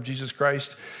the work of Jesus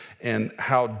Christ, and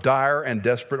how dire and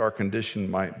desperate our condition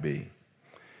might be.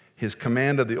 His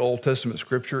command of the Old Testament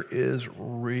scripture is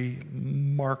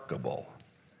remarkable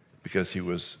because he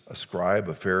was a scribe,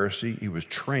 a Pharisee. He was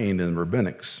trained in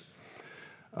rabbinics.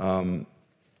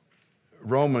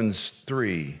 Romans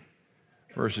 3,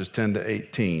 verses 10 to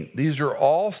 18. These are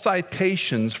all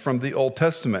citations from the Old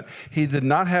Testament. He did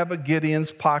not have a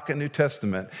Gideon's Pocket New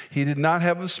Testament. He did not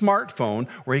have a smartphone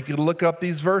where he could look up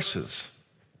these verses.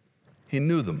 He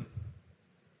knew them.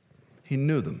 He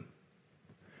knew them.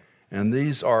 And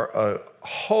these are a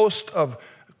host of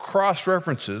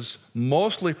cross-references,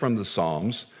 mostly from the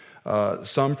Psalms,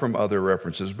 some from other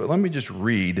references. But let me just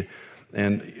read.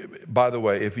 And by the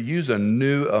way, if you use a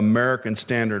New American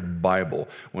Standard Bible,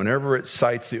 whenever it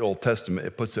cites the Old Testament,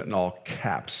 it puts it in all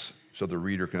caps so the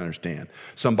reader can understand.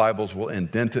 Some Bibles will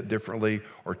indent it differently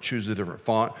or choose a different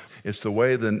font. It's the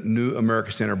way the New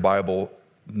American Standard Bible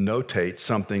notates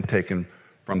something taken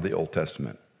from the Old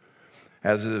Testament.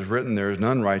 As it is written, there is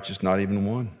none righteous, not even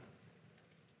one.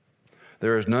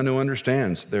 There is none who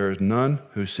understands. There is none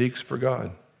who seeks for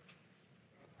God.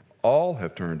 All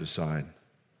have turned aside.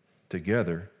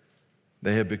 Together,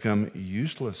 they have become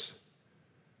useless.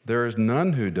 There is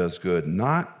none who does good,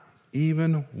 not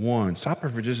even one. Stop here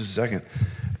for just a second.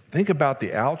 Think about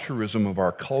the altruism of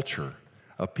our culture,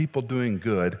 of people doing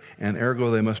good, and ergo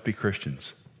they must be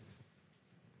Christians.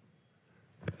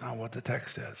 It's not what the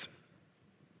text says.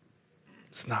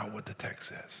 It's not what the text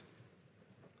says.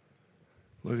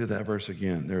 Look at that verse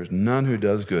again. There is none who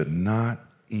does good, not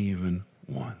even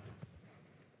one.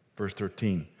 Verse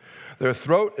 13. Their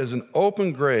throat is an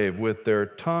open grave. With their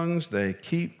tongues they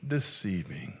keep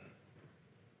deceiving.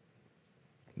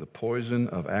 The poison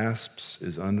of asps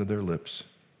is under their lips,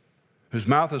 whose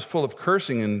mouth is full of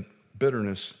cursing and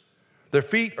bitterness. Their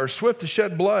feet are swift to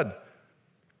shed blood.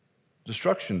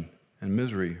 Destruction and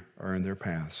misery are in their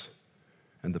paths.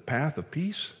 And the path of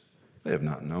peace they have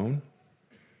not known.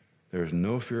 There is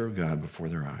no fear of God before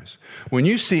their eyes. When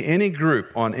you see any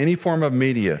group on any form of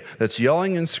media that's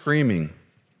yelling and screaming,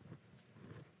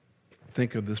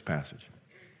 think of this passage.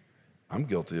 I'm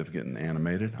guilty of getting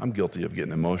animated. I'm guilty of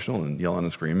getting emotional and yelling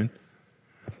and screaming.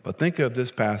 But think of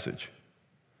this passage.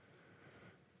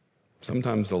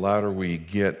 Sometimes the louder we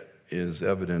get is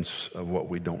evidence of what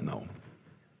we don't know.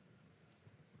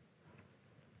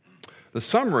 The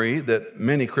summary that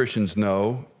many Christians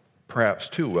know perhaps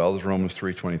too well is Romans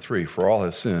 3:23. For all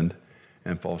have sinned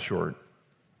and fall short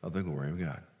of the glory of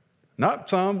God. Not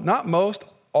some, not most,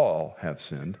 all have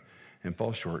sinned and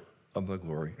fall short of the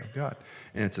glory of God.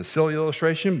 And it's a silly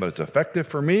illustration, but it's effective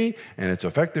for me, and it's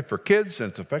effective for kids,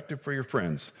 and it's effective for your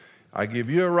friends. I give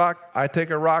you a rock, I take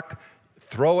a rock,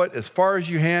 throw it as far as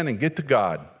you can and get to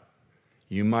God.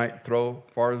 You might throw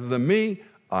farther than me,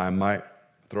 I might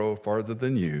throw farther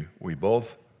than you. We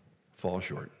both fall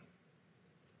short.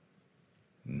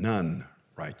 None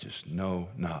righteous, no,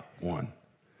 not one.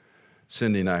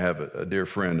 Cindy and I have a dear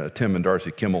friend, Tim and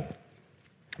Darcy Kimmel.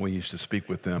 We used to speak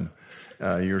with them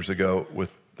years ago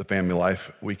with the Family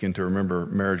Life Weekend to Remember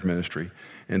Marriage Ministry.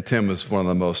 And Tim was one of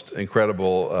the most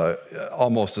incredible,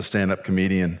 almost a stand-up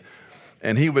comedian.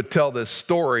 And he would tell this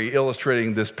story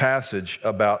illustrating this passage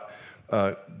about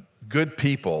good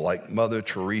people like Mother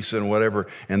Teresa and whatever,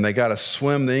 and they got to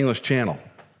swim the English Channel.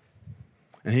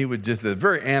 And he would just, a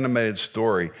very animated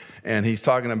story, and he's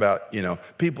talking about,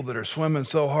 people that are swimming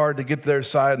so hard to get to their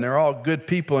side, and they're all good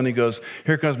people, and he goes,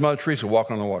 here comes Mother Teresa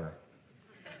walking on the water.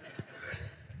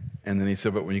 And then he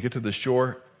said, but when you get to the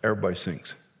shore, everybody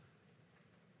sinks.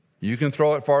 You can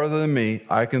throw it farther than me,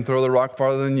 I can throw the rock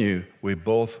farther than you, we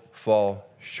both fall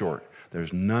short.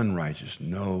 There's none righteous,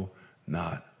 no,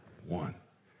 not one.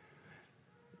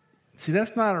 See,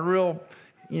 that's not a real,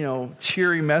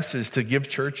 cheery message to give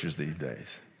churches these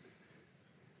days.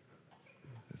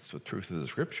 It's the truth of the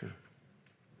Scripture.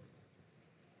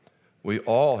 We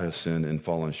all have sinned and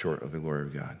fallen short of the glory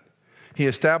of God. He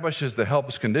establishes the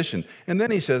helpless condition. And then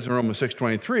he says in Romans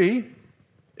 6:23,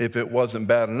 if it wasn't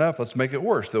bad enough, let's make it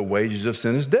worse. The wages of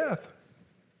sin is death.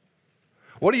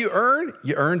 What do you earn?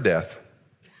 You earn death.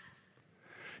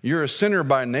 You're a sinner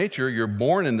by nature. You're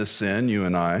born into sin, you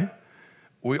and I.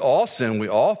 We all sin. We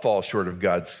all fall short of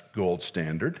God's gold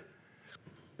standard.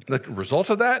 The result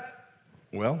of that,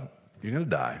 well, you're going to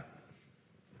die.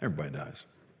 Everybody dies.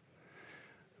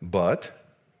 But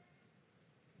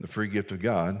the free gift of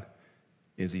God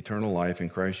is eternal life in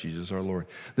Christ Jesus our Lord.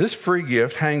 This free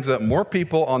gift hangs up more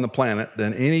people on the planet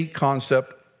than any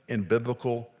concept in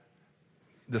biblical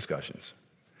discussions.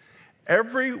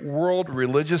 Every world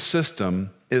religious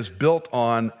system is built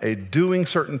on a doing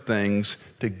certain things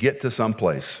to get to some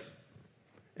place,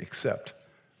 except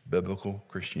biblical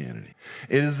Christianity.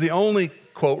 It is the only,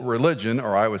 quote, religion,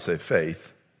 or I would say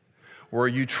faith, where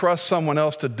you trust someone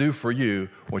else to do for you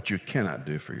what you cannot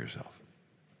do for yourself.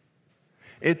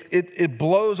 It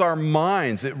blows our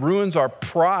minds. It ruins our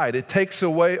pride. It takes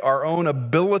away our own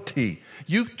ability.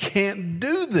 You can't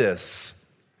do this.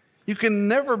 You can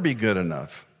never be good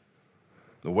enough.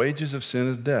 The wages of sin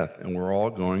is death, and we're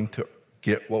all going to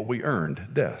get what we earned,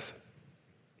 death.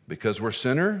 Because we're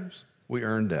sinners, we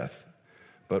earn death.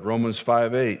 But Romans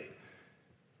 5:8,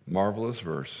 marvelous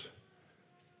verse.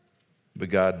 But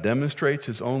God demonstrates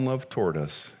his own love toward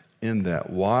us in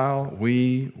that while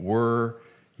we were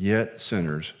yet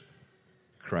sinners,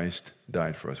 Christ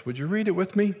died for us. Would you read it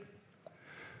with me?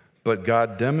 But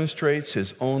God demonstrates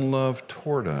his own love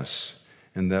toward us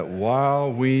in that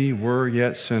while we were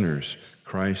yet sinners,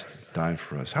 Christ died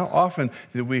for us. How often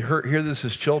did we hear this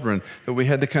as children, that we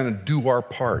had to kind of do our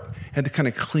part, had to kind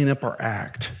of clean up our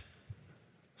act?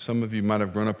 Some of you might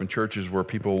have grown up in churches where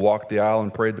people walked the aisle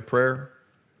and prayed the prayer,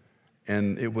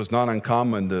 and it was not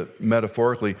uncommon to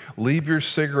metaphorically leave your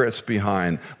cigarettes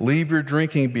behind, leave your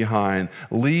drinking behind,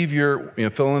 leave your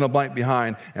fill in a blank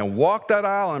behind, and walk that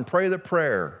aisle and pray the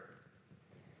prayer.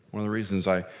 One of the reasons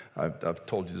I've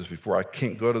told you this before, I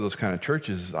can't go to those kind of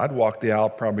churches, is I'd walk the aisle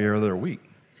probably every other week.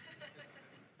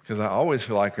 Because I always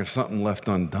feel like there's something left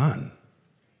undone.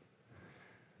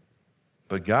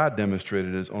 But God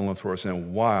demonstrated his own love for us,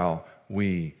 and while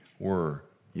we were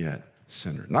yet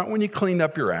sinners. Not when you cleaned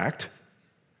up your act,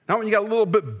 not when you got a little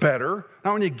bit better,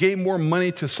 not when you gave more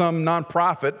money to some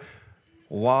nonprofit.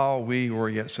 While we were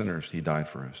yet sinners, he died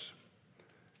for us.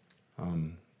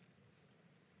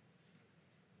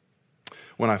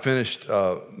 When I finished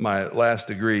my last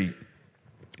degree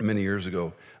many years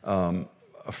ago,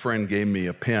 a friend gave me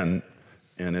a pen,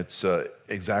 and it's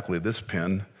exactly this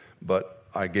pen, but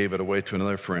I gave it away to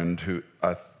another friend who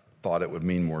I thought it would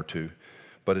mean more to.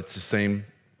 But it's the same,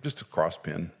 just a cross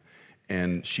pen.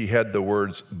 And she had the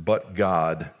words, but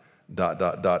God, ...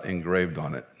 engraved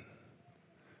on it.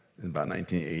 In about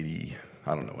 1980,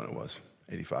 I don't know when it was,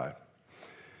 85.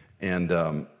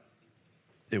 And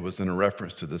it was in a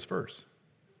reference to this verse.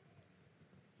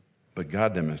 But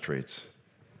God demonstrates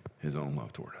his own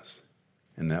love toward us,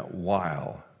 in that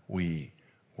while we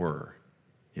were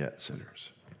yet sinners.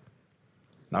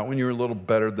 Not when you were a little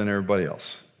better than everybody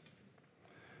else.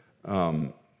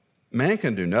 Man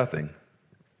can do nothing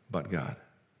but God.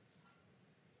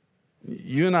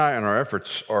 You and I and our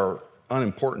efforts are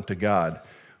unimportant to God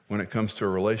when it comes to a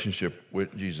relationship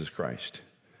with Jesus Christ.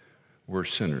 We're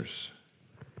sinners.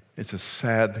 It's a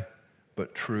sad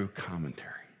but true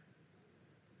commentary.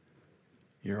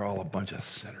 You're all a bunch of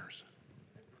sinners.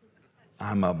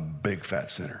 I'm a big fat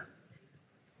sinner.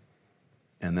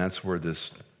 And that's where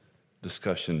this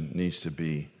discussion needs to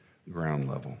be ground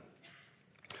level.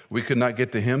 We could not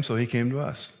get to him, so he came to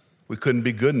us. We couldn't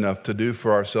be good enough to do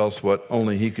for ourselves what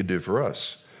only he could do for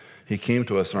us. He came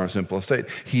to us in our simple estate.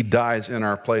 He dies in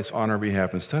our place on our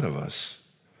behalf instead of us.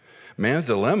 Man's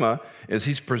dilemma is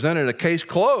he's presented a case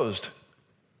closed.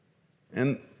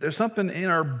 And there's something in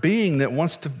our being that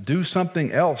wants to do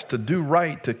something else, to do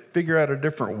right, to figure out a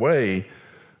different way.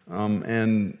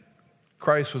 And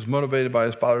Christ was motivated by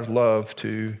his Father's love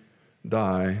to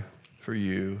die for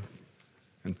you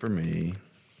and for me.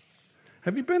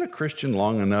 Have you been a Christian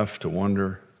long enough to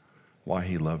wonder why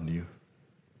he loved you?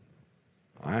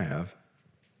 I have.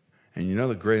 And you know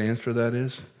the great answer to that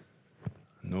is?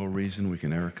 No reason we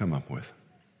can ever come up with.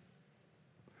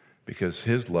 Because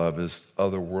his love is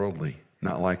otherworldly,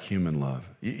 not like human love.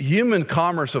 Human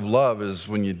commerce of love is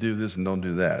when you do this and don't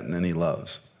do that, and then he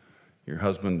loves. Your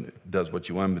husband does what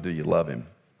you want him to do, you love him.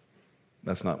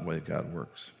 That's not the way God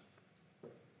works.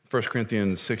 1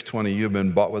 Corinthians 6:20, you have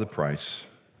been bought with a price.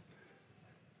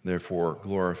 Therefore,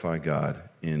 glorify God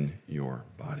in your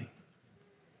body.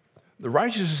 The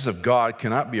righteousness of God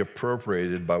cannot be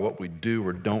appropriated by what we do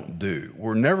or don't do.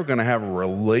 We're never going to have a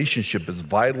relationship that's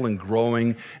vital and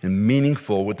growing and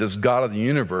meaningful with this God of the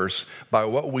universe by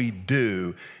what we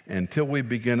do until we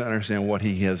begin to understand what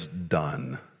he has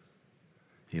done.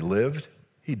 He lived,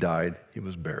 he died, he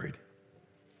was buried.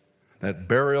 That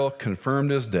burial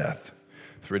confirmed his death.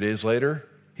 3 days later,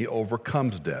 he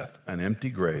overcomes death, an empty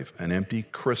grave, an empty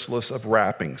chrysalis of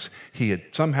wrappings. He had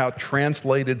somehow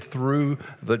translated through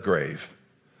the grave.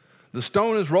 The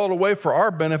stone is rolled away for our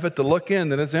benefit to look in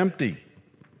that it's empty.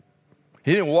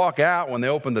 He didn't walk out when they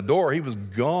opened the door. He was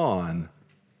gone.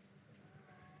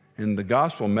 And the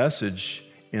gospel message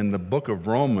in the book of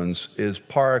Romans is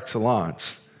par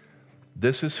excellence.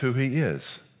 This is who he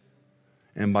is.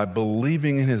 And by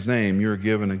believing in his name, you're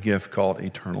given a gift called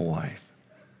eternal life.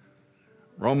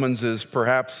 Romans is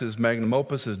perhaps his magnum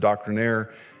opus, his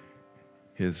doctrinaire,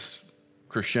 his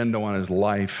crescendo on his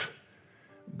life,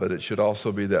 but it should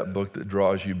also be that book that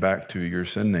draws you back to your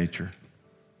sin nature,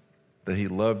 that he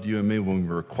loved you and me when we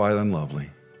were quite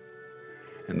unlovely,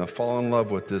 and to fall in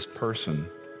love with this person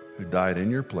who died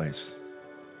in your place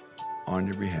on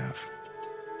your behalf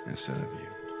instead of you.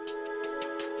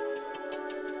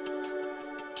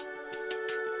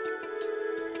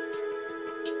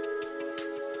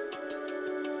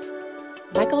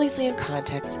 Michael Easley in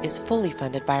Context is fully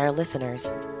funded by our listeners.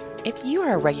 If you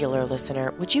are a regular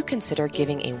listener, would you consider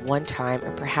giving a one-time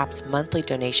or perhaps monthly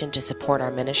donation to support our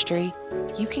ministry?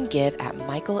 You can give at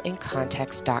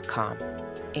michaelincontext.com.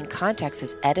 In Context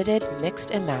is edited,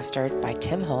 mixed, and mastered by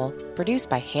Tim Hull, produced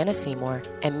by Hannah Seymour,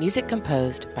 and music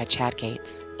composed by Chad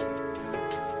Gates.